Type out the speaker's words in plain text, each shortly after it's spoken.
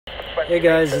Hey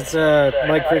guys, it's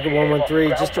Mike Cricket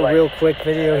 113. Just a real quick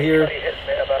video here.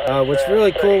 What's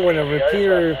really cool when a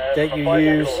repeater that you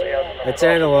use that's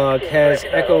analog has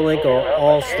EchoLink or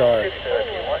Allstar.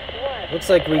 Looks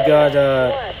like we got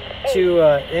two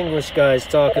English guys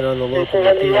talking on the local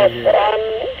repeater here.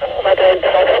 I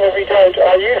probably don't.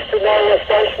 I used to know a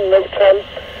station that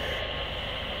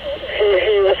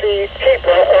he was the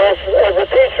keeper of a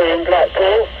repeater in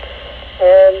Blackpool.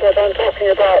 But I'm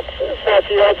talking about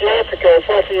 40 years ago.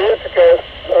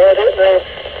 I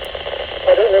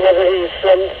don't know whether he's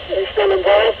still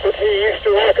involved, but he used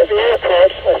to work at the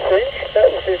airport, I think. That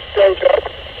was his day job.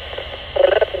 And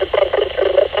I happened to bump into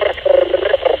him at Blackpool in the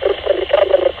Met office when he came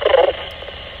on the course,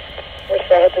 which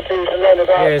I had to do to learn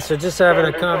about. Yeah, so just having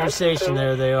a conversation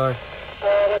there they are.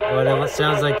 Well, it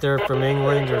sounds like they're from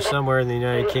England or somewhere in the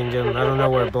United Kingdom. I don't know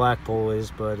where Blackpool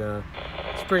is, but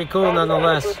it's pretty cool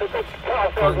nonetheless.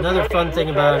 Another fun thing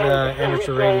about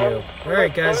amateur radio.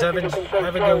 Alright guys, have a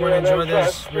good one. Enjoy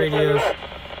those radios.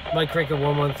 Mike Cricket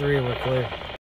 113 and we're clear.